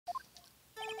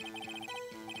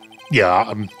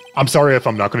Yeah, I'm sorry if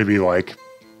I'm not going to be like,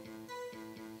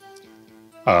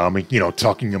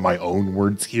 talking in my own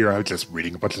words here. I was just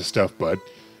reading a bunch of stuff, but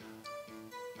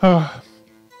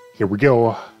here we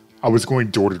go. I was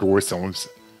going door to door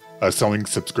selling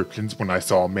subscriptions when I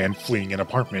saw a man fleeing an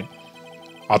apartment.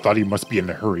 I thought he must be in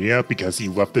a hurry because he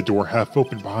left the door half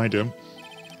open behind him.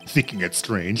 Thinking it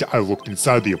strange, I looked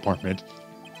inside the apartment.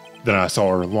 Then I saw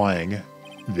her lying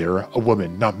there, a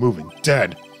woman, not moving,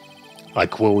 dead. I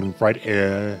quoted Wright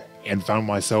and found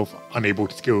myself unable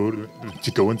to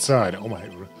go inside. Oh my!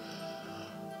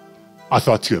 I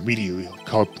thought to immediately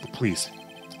call the police.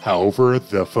 However,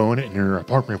 the phone in her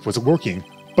apartment wasn't working.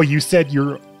 But you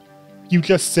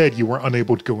just said you were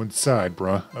unable to go inside,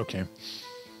 bruh. Okay.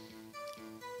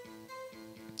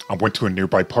 I went to a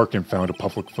nearby park and found a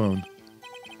public phone.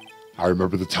 I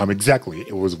remember the time exactly.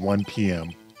 It was 1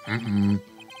 p.m.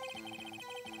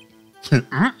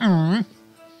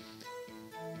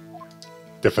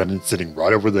 Defendant sitting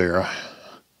right over there.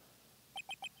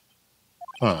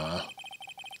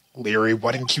 Leary,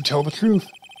 why didn't you tell the truth?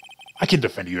 I can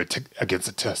defend you against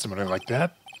a testimony like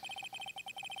that.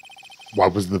 Why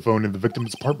was the phone in the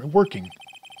victim's apartment working?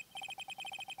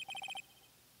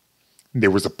 There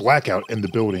was a blackout in the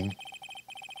building.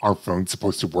 Aren't phones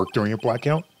supposed to work during a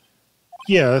blackout?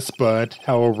 Yes, but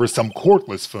however, some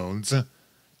cordless phones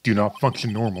do not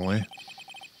function normally.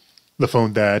 The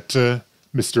phone that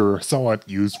Mr. Sawat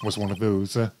used was one of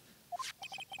those.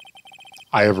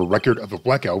 I have a record of the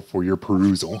blackout for your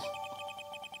perusal.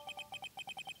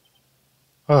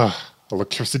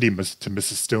 Electricity to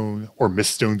Mrs. Stone or Miss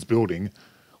Stone's building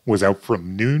was out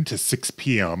from noon to 6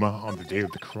 p.m. on the day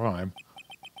of the crime.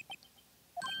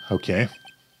 Okay.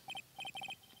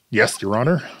 Yes, Your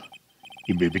Honor.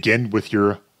 You may begin with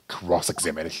your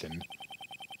cross-examination.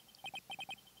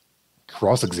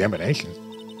 Cross-examination?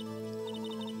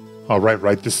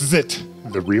 Right, this is it.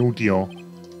 The real deal.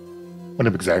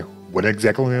 What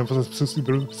exactly am I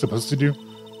supposed to do?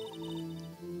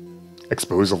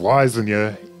 Expose the lies in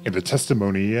the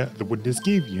testimony the witness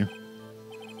gave you.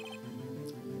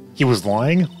 He was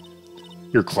lying?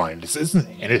 Your client isn't,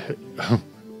 and it...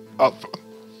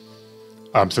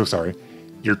 I'm so sorry.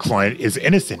 Your client is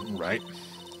innocent, right?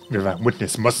 Your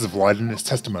witness must have lied in his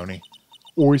testimony.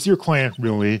 Or is your client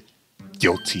really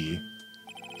guilty?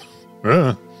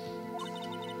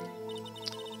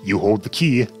 You hold the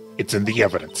key. It's in the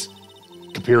evidence.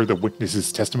 Compare the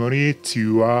witness's testimony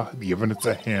to the evidence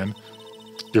at hand.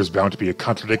 There's bound to be a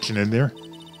contradiction in there.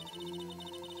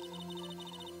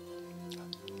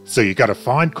 So you gotta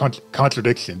find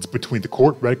contradictions between the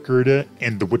court record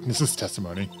and the witness's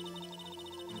testimony.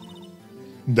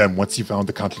 Then once you found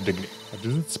the contradiction,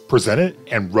 present it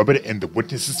and rub it in the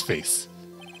witness's face.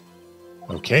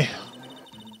 Okay.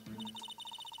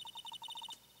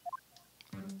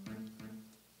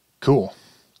 Cool.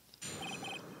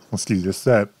 Let's do this.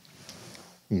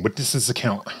 Witness's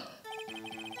account.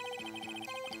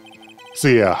 So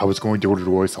yeah, I was going door to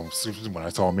door when I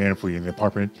saw a man fleeing the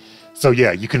apartment. So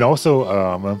yeah, you can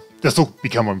also, this will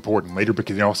become important later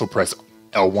because you also press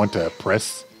L1 to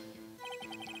press.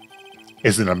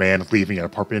 Isn't a man leaving an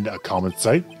apartment a common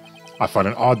sight? I find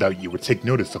it odd that you would take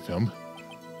notice of him.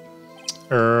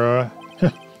 I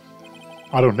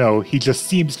don't know, he just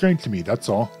seemed strange to me, that's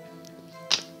all.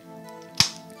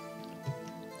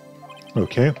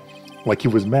 Okay, like he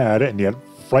was mad and yet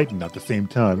frightened at the same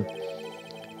time.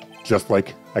 Just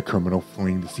like a criminal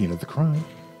fleeing the scene of the crime.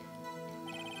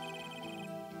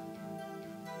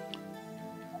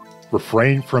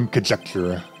 Refrain from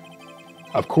conjecture.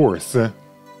 Of course, the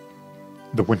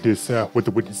witness, what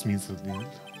the witness means is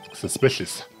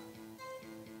suspicious.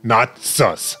 Not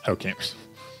sus. Okay.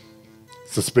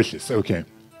 Suspicious. Okay.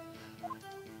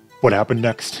 What happened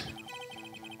next?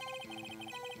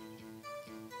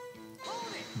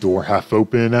 Door half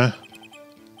open.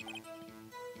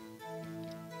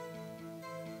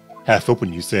 Half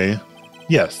open, you say?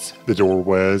 Yes, the door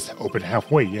was open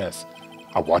halfway, yes.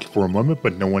 I watched for a moment,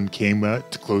 but no one came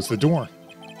to close the door.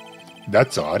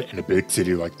 That's odd in a big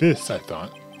city like this, I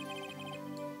thought.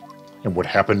 And what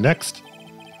happened next?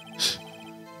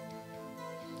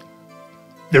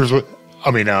 There's what,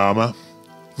 I mean,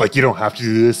 like you don't have to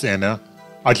do this, and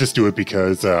I just do it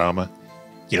because, you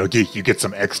know, you get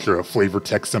some extra flavor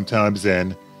text sometimes,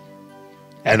 and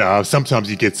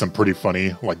sometimes you get some pretty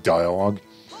funny, like, dialogue.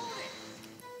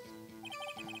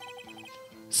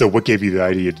 So what gave you the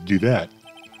idea to do that?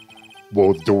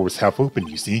 Well, the door was half open,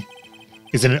 you see.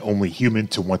 Isn't it only human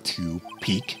to want to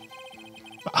peek?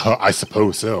 I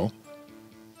suppose so.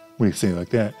 When you say it like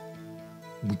that.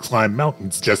 We climb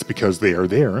mountains just because they are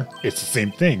there. It's the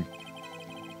same thing.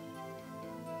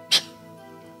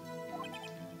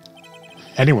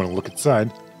 anyone will look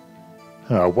inside.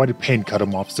 Why did Payne cut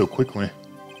him off so quickly?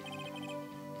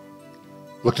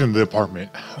 Looked into the apartment.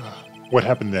 What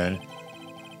happened then?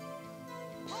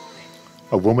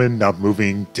 A woman not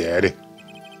moving, dead.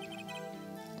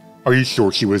 Are you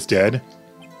sure she was dead?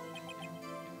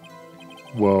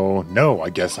 Well, no, I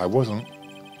guess I wasn't.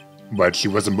 But she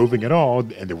wasn't moving at all,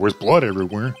 and there was blood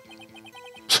everywhere.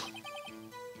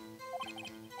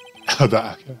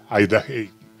 That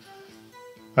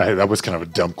was kind of a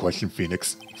dumb question,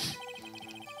 Phoenix.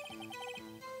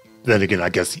 Then again, I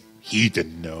guess he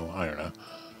didn't know. I don't know.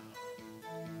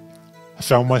 I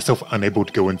found myself unable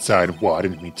to go inside. Well, I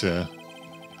didn't mean to.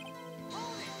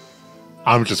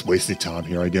 I'm just wasting time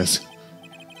here, I guess.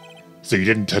 So you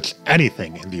didn't touch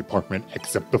anything in the apartment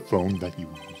except the phone that you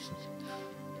used?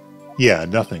 Yeah,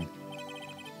 nothing.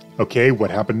 Okay,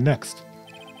 what happened next?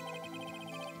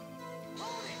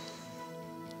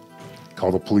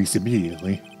 Call the police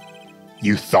immediately.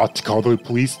 You thought to call the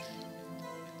police?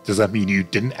 Does that mean you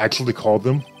didn't actually call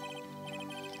them?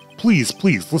 Please,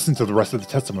 listen to the rest of the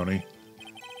testimony.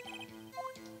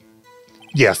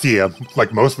 Yes, yeah,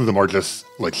 like most of them are just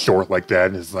like short like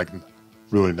that. There's like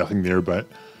really nothing there, but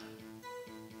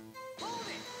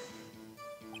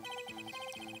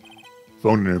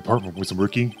phone in the apartment wasn't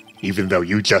working, even though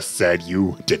you just said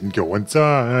you didn't go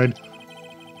inside.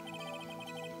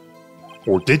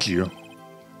 Or did you?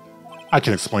 I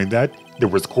can explain that. There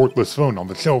was a cordless phone on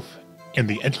the shelf in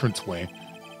the entranceway.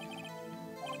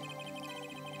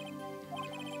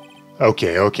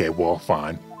 Okay, well,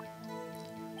 fine.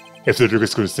 If they're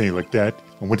just going to say it like that,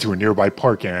 I went to a nearby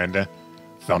park and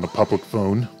found a public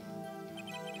phone.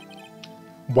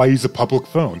 Why use a public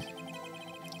phone?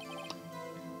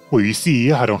 Well, you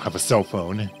see, I don't have a cell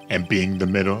phone, and being the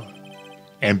middle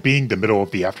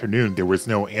of the afternoon, there was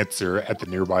no answer at the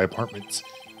nearby apartments.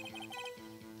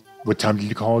 What time did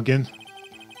you call again?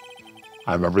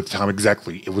 I remember the time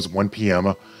exactly. It was 1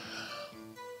 p.m.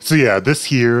 So yeah, this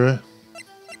here,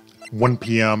 1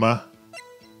 p.m.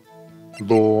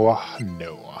 Law,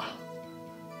 no.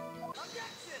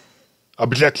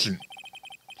 Objection.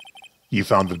 You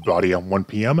found the body at 1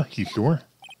 p.m., you sure?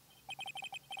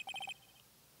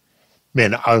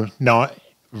 Man, now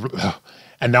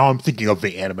I'm thinking of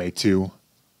the anime too.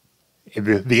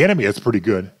 The anime is pretty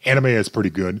good.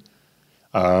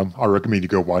 I recommend you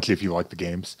go watch it if you like the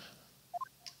games.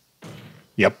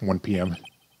 Yep, 1 p.m.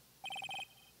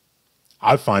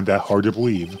 I find that hard to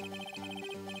believe.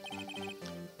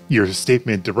 Your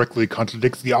statement directly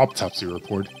contradicts the autopsy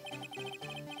report.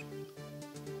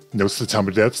 Notes the time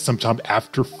of death sometime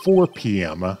after 4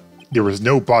 p.m. There was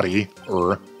no body,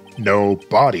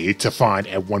 to find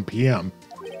at 1 p.m.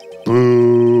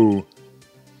 Boo!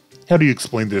 How do you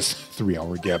explain this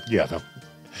 3-hour gap? Yeah, though.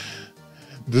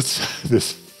 This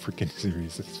freaking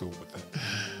series is filled with that.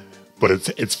 But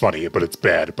it's funny, but it's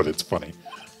bad, but it's funny.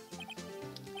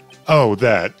 Oh,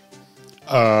 that.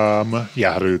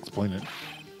 Yeah, how do you explain it?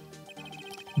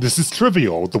 This is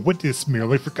trivial. The witness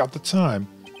merely forgot the time.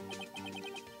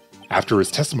 After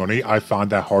his testimony, I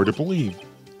found that hard to believe.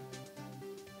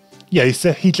 Yeah,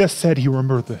 he just said he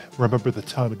remembered the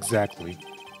time exactly.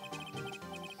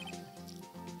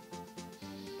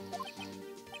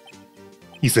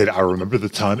 He said, I remember the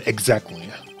time exactly.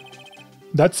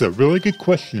 That's a really good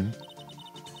question.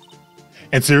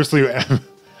 And seriously, I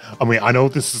mean, I know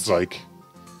this is like,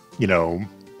 you know,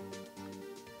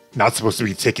 not supposed to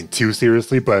be taken too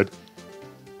seriously, but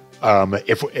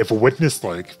if a witness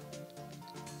like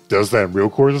does that in real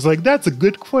court, it's like, that's a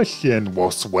good question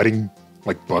while sweating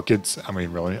like buckets. I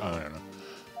mean, really, I don't know.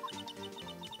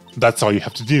 That's all you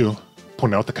have to do.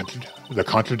 Point out the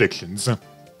contradictions.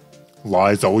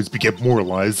 Lies always beget more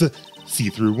lies. See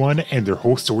through one, and their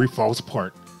whole story falls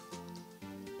apart.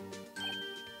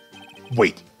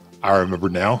 Wait, I remember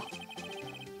now.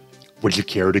 Would you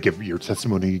care to give your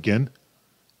testimony again?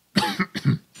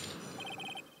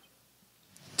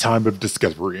 Time of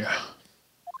discovery.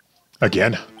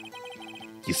 Again.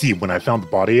 You see, when I found the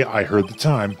body, I heard the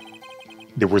time.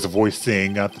 There was a voice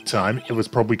saying at the time it was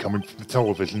probably coming from the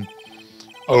television.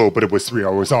 Oh, but it was 3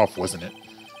 hours off, wasn't it?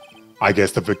 I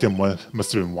guess the victim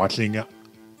must have been watching a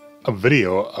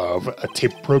video of a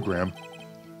taped program.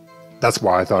 That's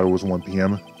why I thought it was 1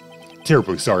 p.m.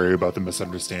 Terribly sorry about the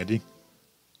misunderstanding.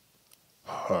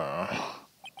 I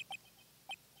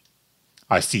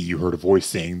see you heard a voice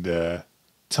saying the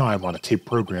time on a taped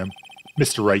program.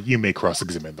 Mr. Wright, you may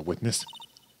cross-examine the witness.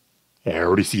 I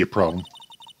already see a problem.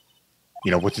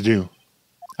 You know what to do.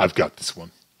 I've got this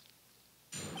one.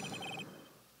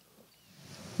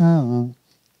 Oh.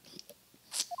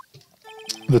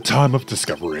 The time of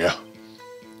discovery.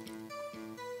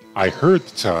 I heard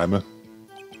the time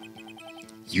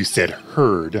You said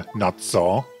heard, not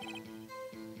saw.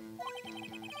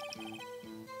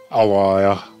 All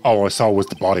I saw was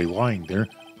the body lying there.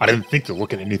 I didn't think to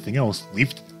look at anything else,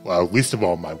 least of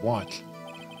all my watch.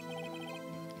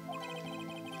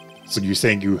 So you're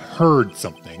saying you heard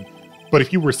something, but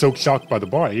if you were so shocked by the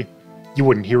body, you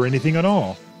wouldn't hear anything at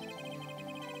all.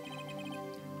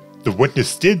 The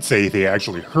witness did say they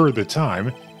actually heard the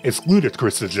time. It's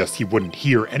ludicrous to suggest he wouldn't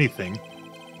hear anything.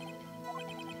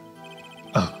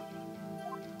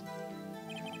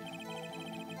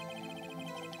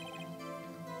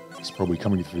 It's probably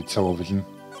coming through television.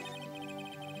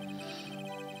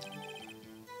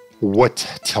 What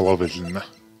television?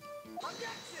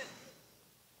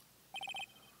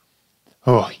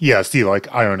 Oh, yeah, see,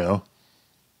 like, I don't know.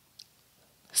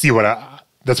 See,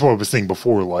 that's what I was saying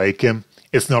before, like,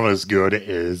 it's not as good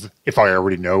as if I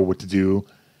already know what to do.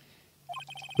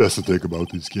 That's the thing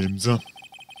about these games. The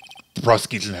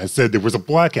prosecution has said there was a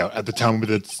blackout at the time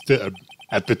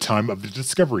of the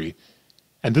discovery,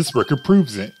 and this record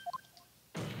proves it.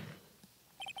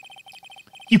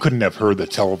 You couldn't have heard the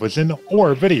television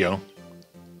or video.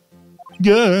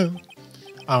 Yeah,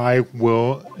 I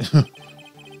will.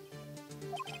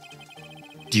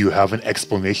 Do you have an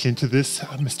explanation to this,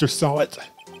 Mr. Solid?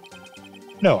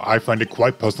 No, I find it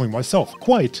quite puzzling myself.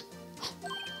 Quite.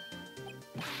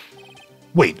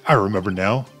 Wait, I remember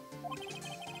now.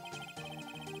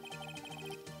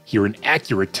 Hear an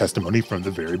accurate testimony from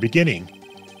the very beginning.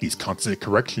 These constant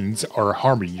corrections are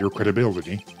harming your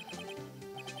credibility.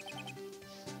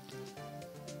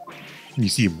 You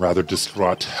seem rather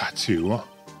distraught, too.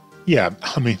 Yeah,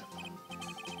 I mean,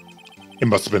 it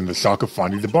must have been the shock of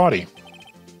finding the body.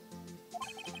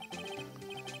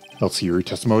 Let's hear your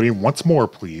testimony once more,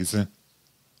 please.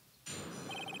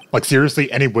 Like, seriously,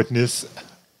 any witness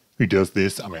who does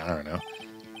this, I mean, I don't know.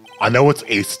 I know it's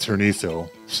Ace Attorney, so...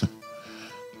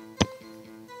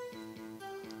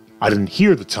 I didn't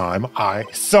hear the time, I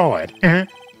saw it.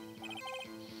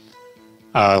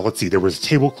 Let's see, there was a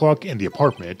table clock in the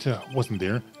apartment, wasn't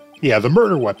there? Yeah, the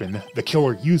murder weapon. The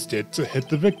killer used it to hit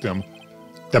the victim.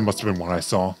 That must have been what I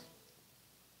saw.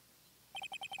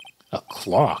 A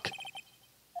clock?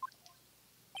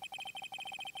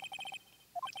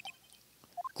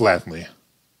 Gladly.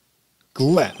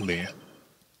 Gladly.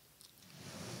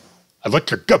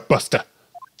 Electric Gutbuster!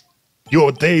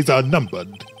 Your days are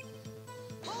numbered.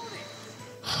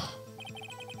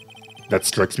 That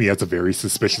strikes me as a very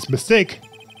suspicious mistake.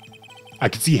 I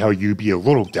can see how you'd be a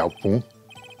little doubtful.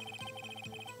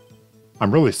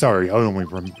 I'm really sorry, I only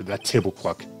remember that table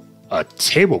clock. A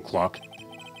table clock?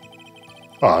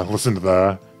 Listen to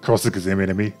the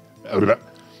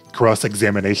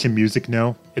cross-examination music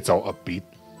now. It's all upbeat.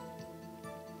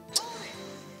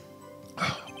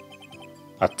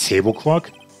 A table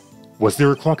clock? Was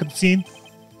there a clock at the scene?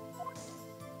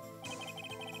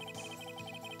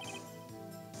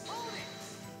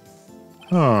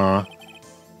 Huh.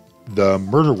 The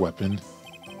murder weapon.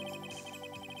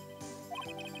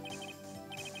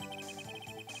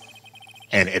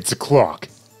 And it's a clock.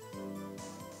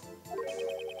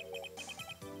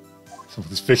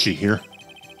 Something's fishy here.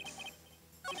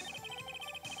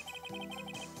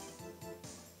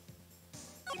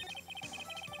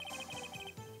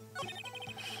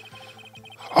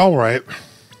 Alright.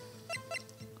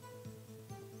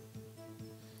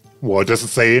 Well, it doesn't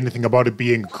say anything about it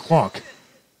being a clock.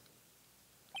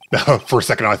 For a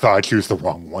second, I thought I chose the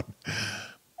wrong one.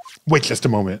 Wait just a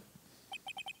moment.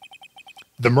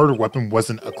 The murder weapon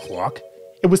wasn't a clock.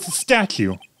 It was a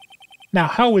statue. Now,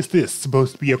 how is this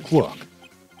supposed to be a clock?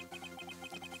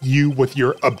 You with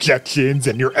your objections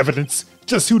and your evidence,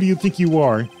 just who do you think you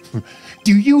are?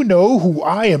 Do you know who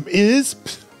I am is?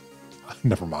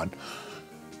 Never mind.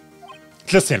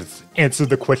 Just answer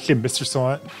the question, Mr.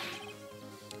 Saw-It.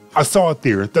 I saw it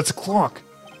there. That's a clock.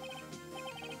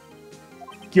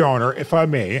 Your Honor, if I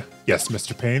may. Yes,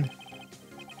 Mr. Payne.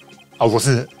 I'll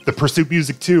listen to the pursuit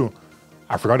music too.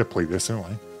 I forgot to play this, didn't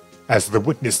I? As the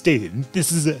witness stated,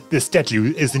 this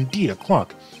statue is indeed a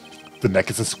clock. The neck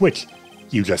is a switch.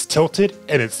 You just tilt it,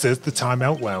 and it says the time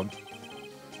out loud.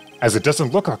 As it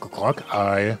doesn't look like a clock,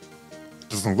 I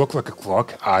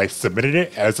submitted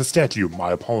it as a statue.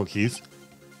 My apologies.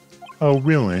 Oh,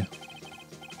 really?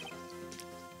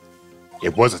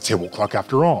 It was a table clock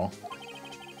after all.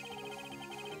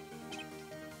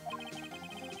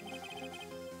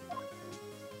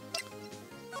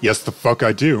 Yes, the fuck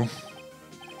I do.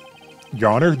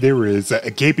 Your Honor, there is a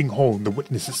gaping hole in the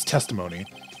witness's testimony.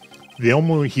 The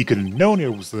only way he could have known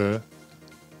it was the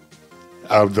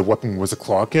weapon was a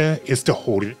clock is to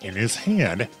hold it in his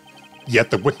hand. Yet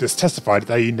the witness testified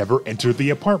that he never entered the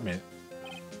apartment.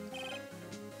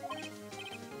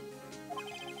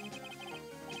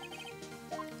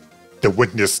 The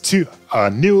witness, too,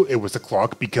 knew it was a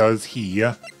clock because he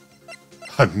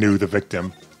knew the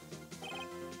victim.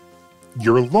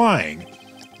 You're lying.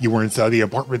 You were inside the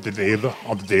apartment on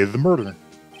the day of the murder.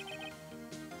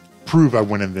 Prove I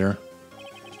went in there.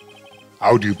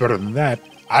 I'll do better than that.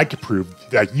 I could prove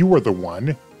that you were the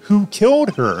one who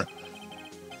killed her.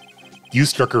 You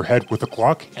struck her head with a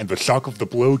clock, and the shock of the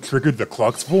blow triggered the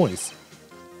clock's voice.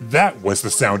 That was the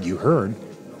sound you heard.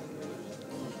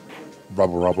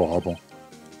 Rubble, rubble, hubble.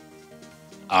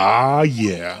 Ah,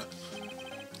 yeah.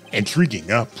 Intriguing,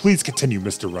 please continue,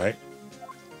 Mr. Wright.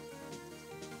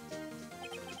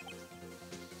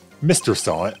 Mr.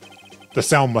 saw it. The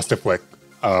sound must have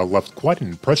left quite an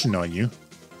impression on you.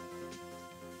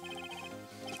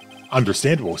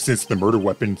 Understandable, since the murder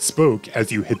weapon spoke as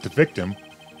you hit the victim.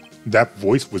 That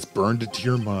voice was burned into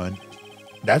your mind.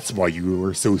 That's why you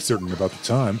were so certain about the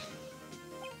time.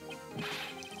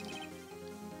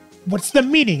 What's the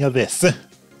meaning of this?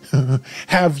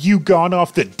 Have you gone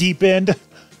off the deep end?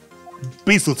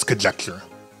 Baseless conjecture.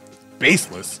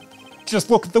 Baseless? Just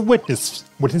look at the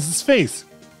witness's face.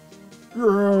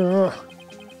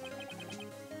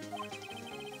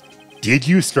 Did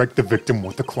you strike the victim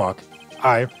with the clock?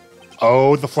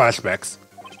 Oh, the flashbacks.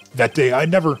 That day I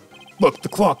never... Look, the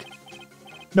clock.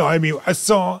 No, I mean, I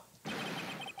saw...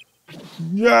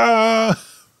 Yeah.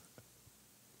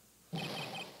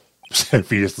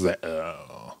 Fetus is like,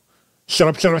 oh. Shut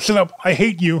up, shut up, shut up. I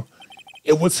hate you.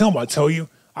 It was him, I tell you.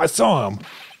 I saw him.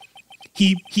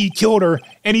 He killed her,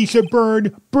 and he should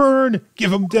burn,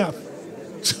 give him death.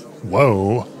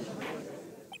 Whoa.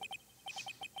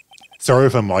 Sorry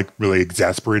if I'm, like, really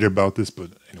exasperated about this,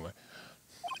 but anyway.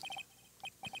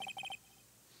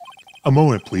 A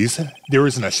moment, please. There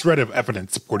isn't a shred of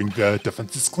evidence supporting the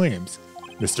defense's claims.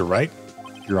 Mr. Wright,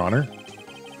 Your Honor,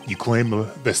 you claim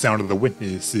the sound of the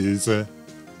witness is, the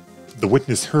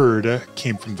witness heard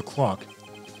came from the clock.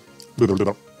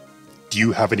 Do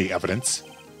you have any evidence?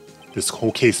 This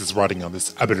whole case is riding on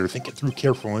this. I better think it through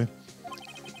carefully.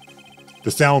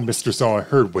 The sound Mr. Saw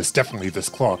heard was definitely this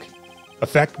clock. A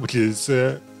fact which is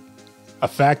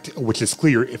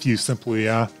clear if you simply,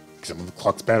 examine the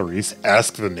clock's batteries,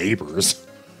 ask the neighbors,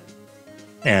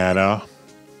 and,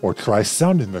 or try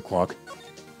sounding the clock.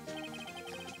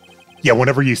 Yeah,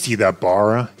 whenever you see that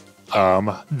bar,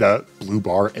 the blue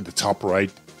bar in the top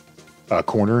right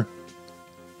corner,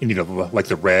 and you know, like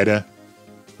the red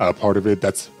part of it,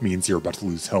 that means you're about to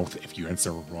lose health if you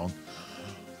answer wrong.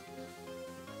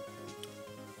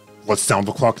 Let's sound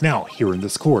the clock now, here in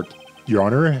this court. Your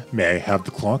Honor, may I have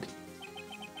the clock?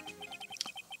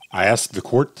 I ask the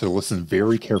court to listen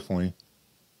very carefully.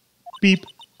 Beep.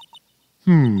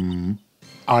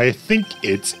 I think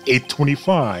it's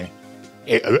 8:25.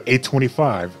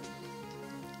 8:25.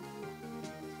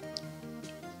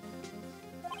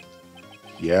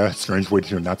 Yeah, strange way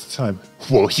to announce the time.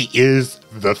 Well, he is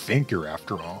the thinker,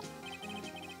 after all.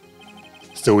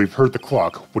 So we've heard the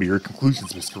clock. What are your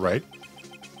conclusions, Mr. Wright?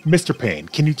 Mr. Payne,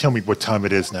 can you tell me what time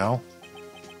it is now?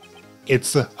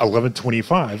 It's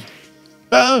 11:25.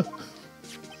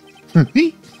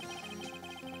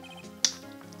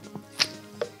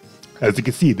 As you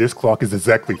can see, this clock is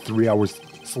exactly 3 hours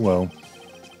slow.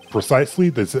 Precisely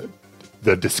the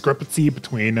discrepancy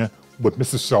between what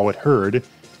Mrs. Charlotte heard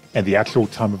and the actual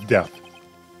time of death.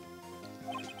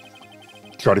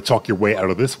 Try to talk your way out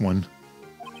of this one.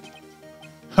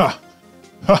 Ha!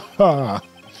 Ha ha!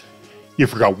 You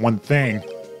forgot one thing.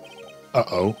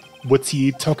 Uh-oh. What's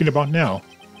he talking about now?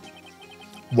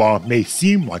 While it may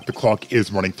seem like the clock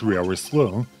is running 3 hours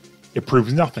slow, it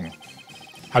proves nothing.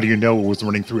 How do you know it was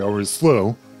running 3 hours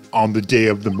slow on the day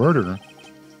of the murder?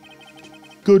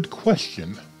 Good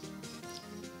question.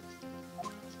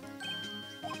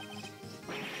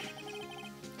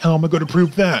 How am I going to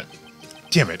prove that?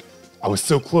 Damn it, I was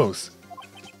so close.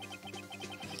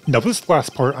 Now this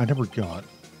last part I never got.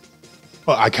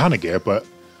 Well, I kinda get it, but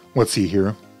let's see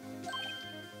here.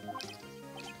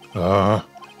 I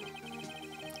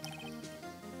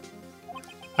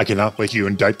cannot let you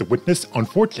indict the witness,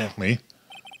 unfortunately.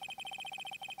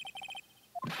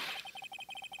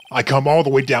 I come all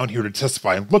the way down here to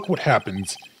testify, and look what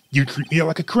happens. You treat me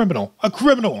like a criminal. A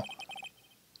criminal!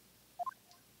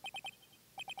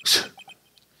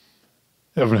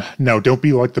 Now, don't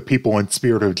be like the people in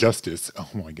Spirit of Justice. Oh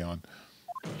my god.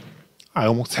 I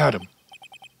almost had him.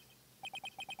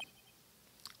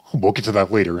 We'll get to that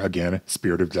later, again,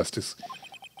 Spirit of Justice.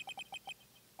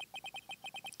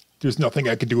 There's nothing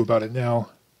I can do about it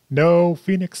now. No,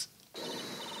 Phoenix.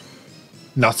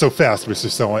 Not so fast, Mr.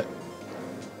 Silent.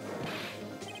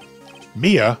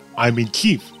 Mia, I mean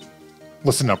Chief.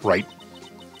 Listen up, Wright.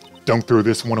 Don't throw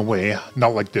this one away,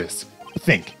 not like this.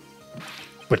 Think.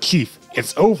 But Chief,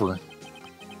 it's over.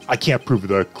 I can't prove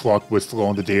the clock was slow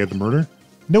on the day of the murder.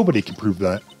 Nobody can prove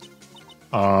that.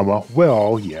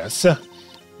 Well, yes.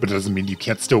 But it doesn't mean you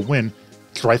can't still win.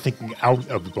 Try thinking out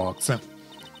of the box.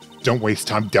 Don't waste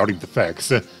time doubting the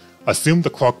facts. Assume the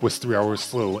clock was 3 hours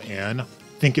slow and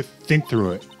think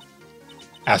through it.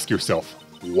 Ask yourself,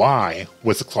 why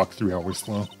was the clock 3 hours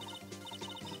slow?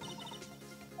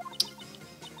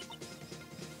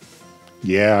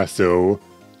 Yeah, so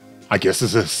I guess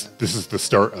this is the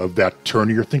start of that turn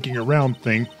your thinking around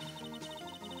thing.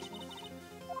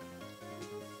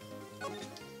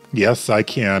 Yes, I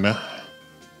can.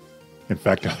 In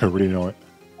fact, I already know it.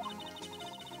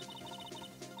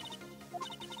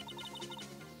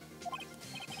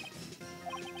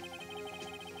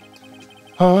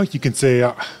 You can say,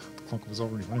 the clock was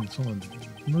already running someone's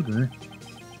murder.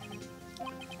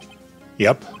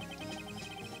 Yep.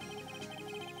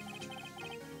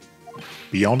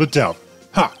 Beyond a doubt.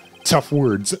 Ha! Tough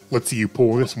words. Let's see you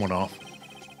pull this one off.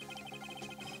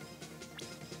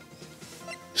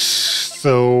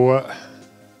 So...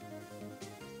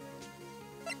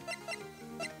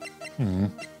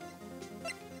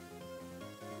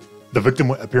 The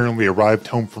victim apparently arrived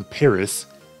home from Paris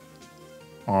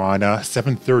on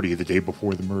 7:30 the day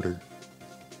before the murder.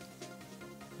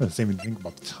 Doesn't even think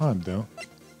about the time, though.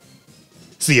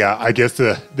 So yeah, I guess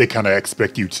they kind of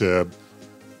expect you to,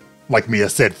 like Mia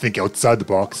said, think outside the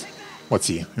box. Let's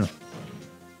see.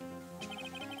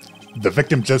 The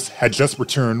victim had just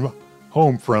returned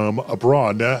home from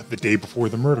abroad the day before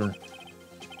the murder.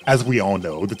 As we all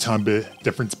know, the time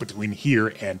difference between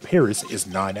here and Paris is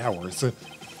 9 hours.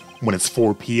 When it's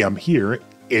 4 p.m. here,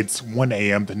 it's 1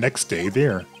 a.m. the next day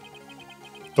there.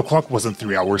 The clock wasn't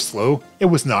 3 hours slow, it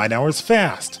was 9 hours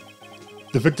fast.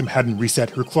 The victim hadn't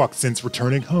reset her clock since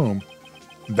returning home.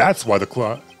 That's why the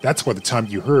time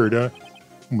you heard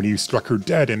when you struck her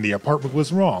dead in the apartment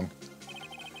was wrong.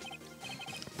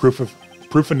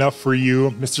 Proof enough for you,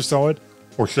 Mr. Solid?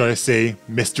 Or should I say,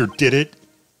 Mr. Did It?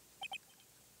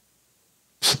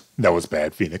 That was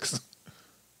bad, Phoenix.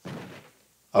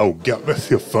 Oh, God,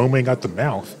 you're foaming at the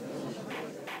mouth.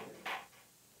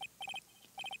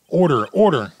 Order,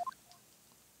 order!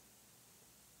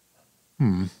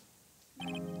 And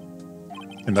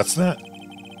that's that.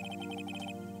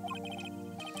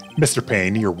 Mr.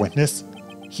 Payne, your witness,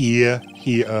 he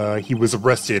was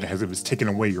arrested as it was taken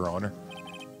away, Your Honor.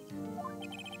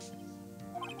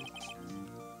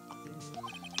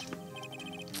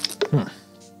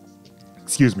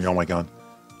 Excuse me, oh my God.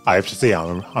 I have to say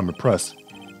I'm impressed.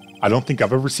 I don't think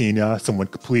I've ever seen someone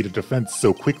complete a defense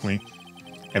so quickly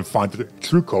and find the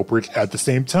true culprit at the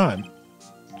same time.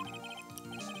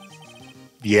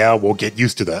 Yeah, we'll get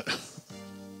used to that.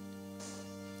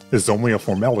 It's only a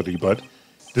formality, but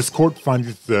this court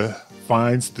finds the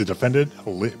defendant,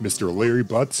 Mr. Larry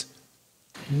Butz,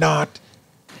 not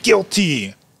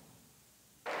guilty.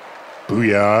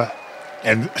 Booyah.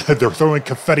 And they're throwing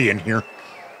confetti in here.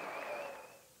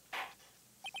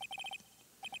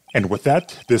 And with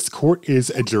that, this court is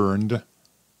adjourned.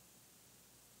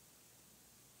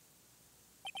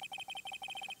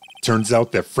 Turns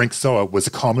out that Frank Saw was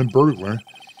a common burglar.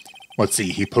 Let's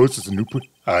see, he posed as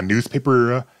a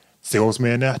newspaper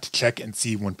salesman to check and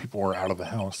see when people are out of the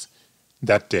house.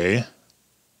 That day,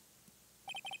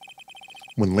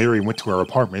 when Larry went to her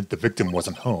apartment, the victim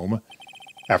wasn't home.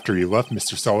 After he left,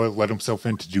 Mr. Saw let himself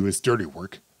in to do his dirty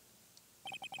work.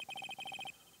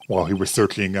 While he was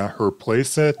searching her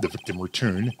place, the victim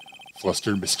returned.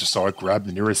 Flustered, Mr. Saw grabbed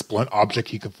the nearest blunt object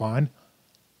he could find.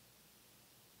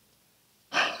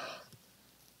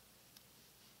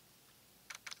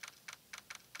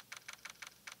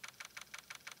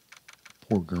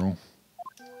 Poor girl.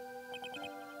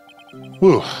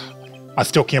 Whew. I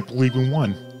still can't believe we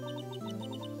won.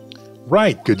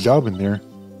 Right, good job in there.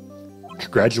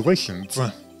 Congratulations.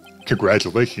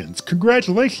 Congratulations.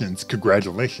 Congratulations.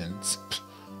 Congratulations.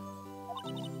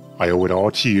 I owe it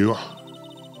all to you.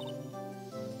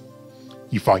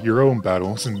 You fought your own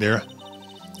battles in there.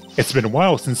 It's been a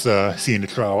while since seeing the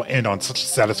trial end on such a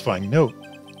satisfying note.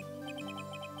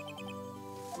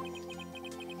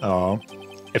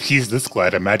 If she's this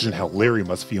glad, imagine how Larry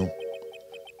must feel.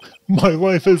 My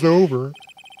life is over.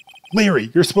 Larry,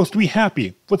 you're supposed to be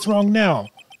happy. What's wrong now?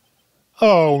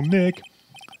 Oh, Nick.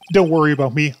 Don't worry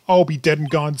about me. I'll be dead and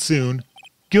gone soon.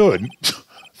 Good.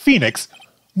 Phoenix.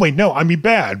 Wait, no, I mean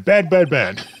bad. Bad, bad,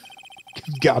 bad.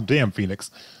 Goddamn,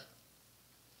 Phoenix.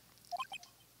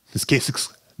 The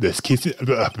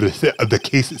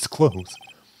case is closed.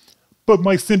 But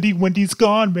my Cindy Wendy's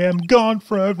gone, man. Gone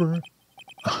forever.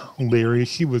 Larry,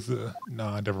 she was,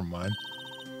 nah, never mind.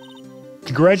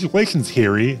 Congratulations,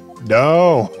 Harry.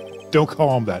 No, don't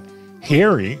call him that.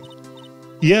 Harry?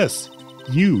 Yes,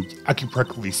 you. I can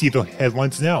practically see the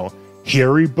headlines now.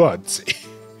 Harry Butz.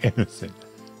 Innocent.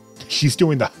 She's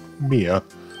doing the Mia.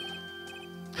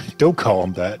 Don't call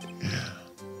him that.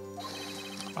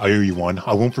 I owe you one.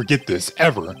 I won't forget this,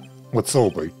 ever. Let's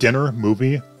celebrate. Dinner,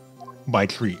 movie, my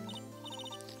treat.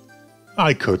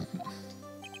 I couldn't.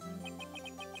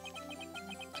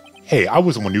 Hey, I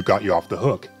was the one who got you off the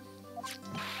hook.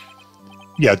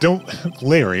 Yeah, don't...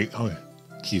 Larry... Oh,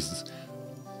 Jesus.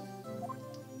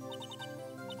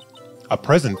 A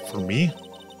present for me?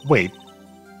 Wait.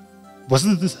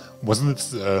 Wasn't this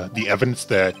the evidence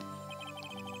that...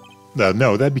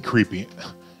 No, that'd be creepy.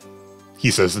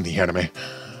 He says in the anime.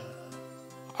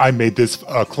 I made this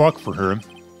clock for her.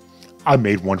 I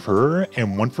made one for her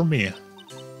and one for me.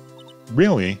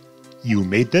 Really? You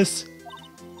made this?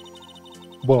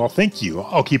 Well, thank you.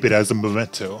 I'll keep it as a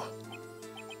memento.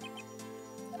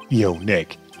 Yo,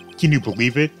 Nick, can you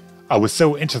believe it? I was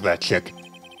so into that chick,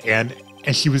 and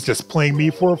she was just playing me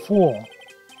for a fool.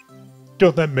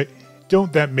 Don't that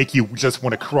make you just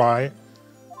want to cry?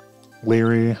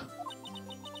 Larry,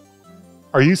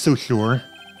 are you so sure?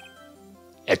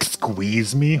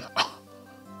 Squeeze me?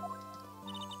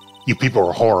 You people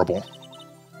are horrible.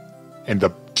 In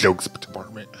the jokes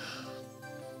department.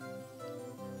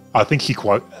 I think she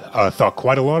thought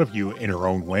quite a lot of you in her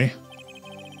own way.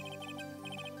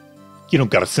 You don't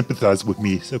gotta sympathize with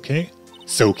me, okay?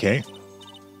 It's okay.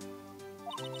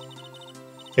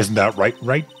 Isn't that right,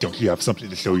 Wright? Don't you have something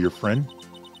to show your friend?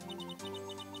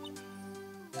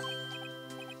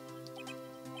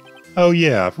 Oh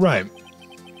yeah, right.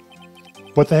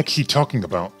 What the heck's she talking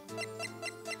about?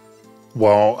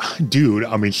 Well, dude,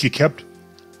 I mean, she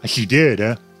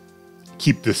did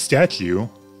keep the statue,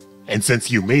 and since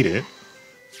you made it...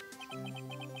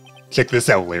 Check this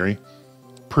out, Larry.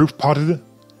 Proof positive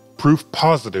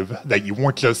that you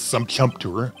weren't just some chump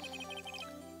to her.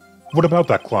 What about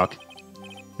that clock?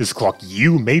 This clock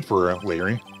you made for her,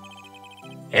 Larry.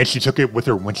 And she took it with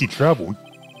her when she traveled.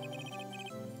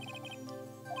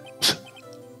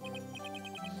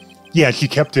 Yeah, she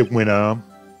kept it when, yeah,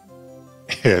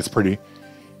 it's a pretty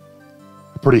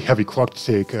heavy clock to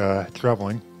take,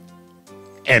 traveling.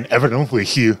 And evidently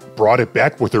she brought it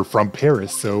back with her from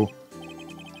Paris, so...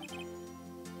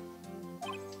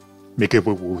 Make it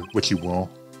what you will.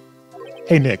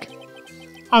 Hey, Nick.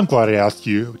 I'm glad I asked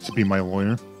you to be my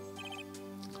lawyer.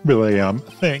 Really am.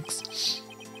 Thanks.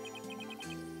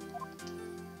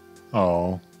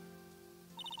 Oh.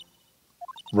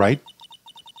 Right?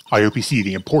 I hope you see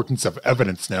the importance of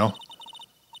evidence now.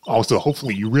 Also,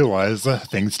 hopefully you realize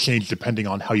things change depending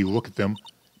on how you look at them.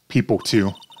 People,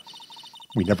 too.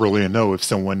 We never really know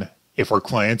if our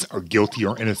clients are guilty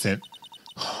or innocent.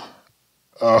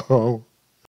 Oh.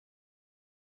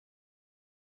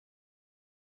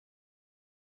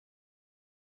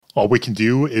 All we can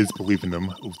do is believe in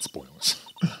them. Oh, spoilers.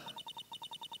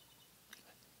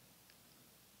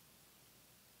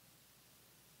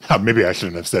 Maybe I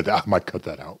shouldn't have said that. I might cut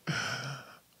that out.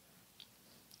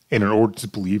 And in order to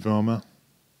believe them,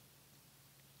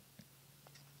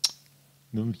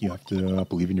 you have to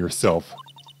believe in yourself.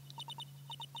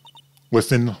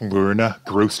 Listen, learn,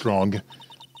 grow strong.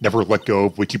 Never let go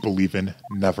of what you believe in.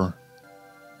 Never.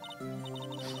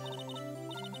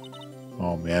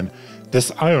 Oh, man.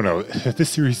 I don't know. This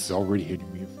series is already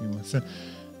hitting me. If you listen.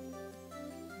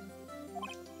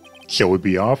 Shall we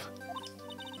be off?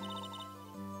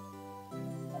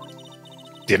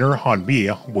 Dinner on me.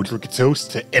 We'll drink a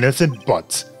toast to innocent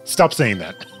Butz. Stop saying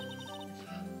that.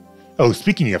 Oh,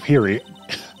 speaking of Harry,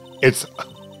 it's...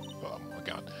 Oh my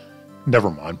god. Never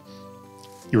mind.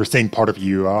 You were saying part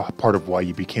of why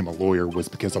you became a lawyer was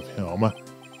because of him.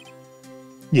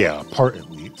 Yeah, part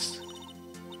at least.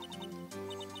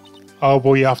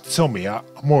 Well, you have to tell me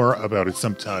more about it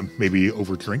sometime. Maybe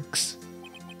over drinks?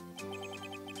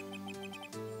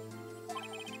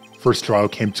 First trial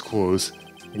came to close.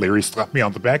 Larry slapped me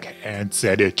on the back and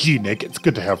said, "Gee, Nick, it's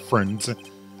good to have friends.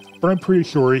 But I'm pretty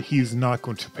sure he's not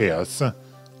going to pay us.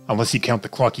 Unless you count the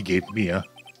clock he gave me."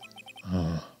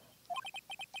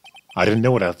 I didn't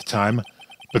know it at the time,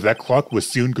 but that clock was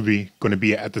soon going to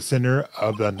be at the center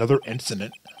of another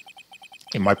incident.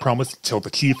 And my promise to tell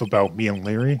the chief about me and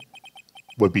Larry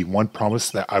would be one promise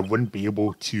that I wouldn't be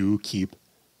able to keep.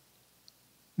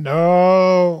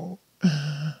 No!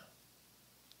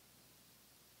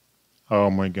 Oh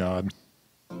my god.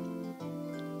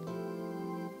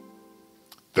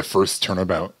 The first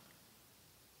turnabout.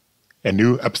 A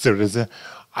new episode is...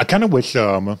 I kind of wish,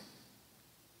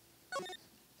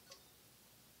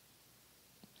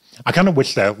 I kind of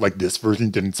wish that like this version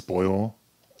didn't spoil.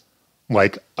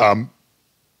 Like, I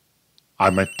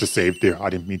meant to save there. I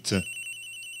didn't mean to.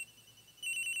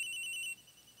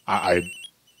 I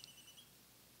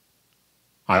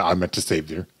I meant to save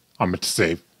there. I meant to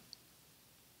save.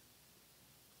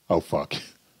 Oh fuck.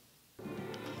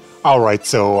 All right,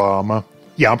 so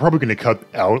yeah, I'm probably gonna cut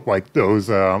out like those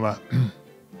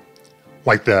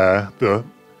like the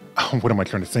what am I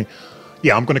trying to say?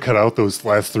 Yeah, I'm gonna cut out those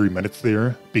last 3 minutes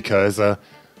there because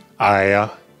I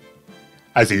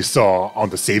as you saw on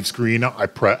the save screen, I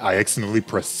accidentally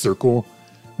pressed circle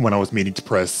when I was meaning to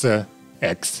press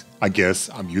X. I guess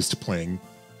I'm used to playing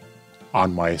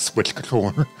on my Switch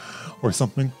controller or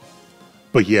something.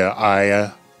 But yeah,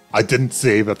 I didn't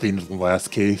save at the end of the last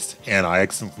case, and I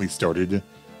accidentally started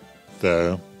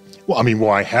the. Well,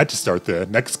 I had to start the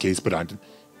next case, but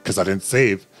because I didn't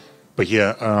save. But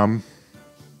yeah,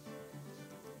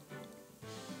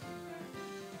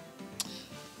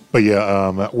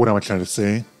 what am I trying to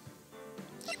say?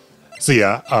 So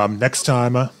yeah, next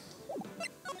time.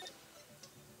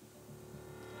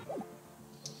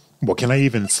 Well, can I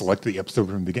even select the episode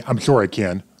from the game? I'm sure I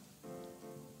can.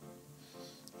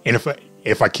 And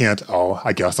if I can't,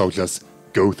 I guess I'll just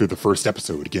go through the first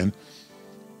episode again.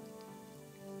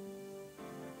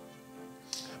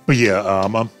 But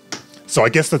yeah, so I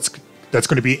guess that's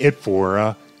going to be it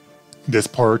for this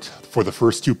part, for the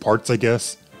first 2 parts, I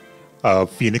guess, of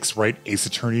Phoenix Wright Ace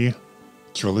Attorney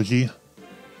trilogy.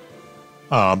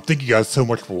 Thank you guys so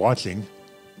much for watching,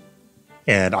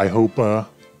 and I hope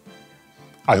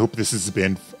this has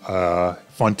been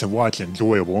fun to watch and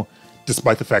enjoyable,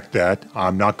 despite the fact that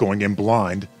I'm not going in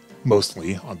blind,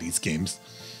 mostly, on these games.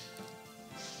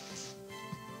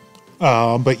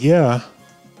 But yeah.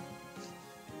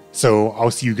 So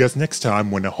I'll see you guys next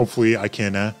time when hopefully I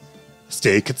can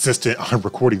stay consistent on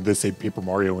recording this in Paper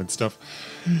Mario and stuff.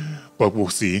 But we'll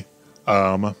see.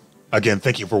 Again,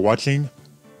 thank you for watching.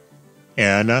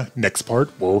 And next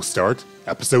part, we'll start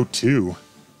episode 2.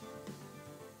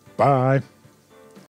 Bye.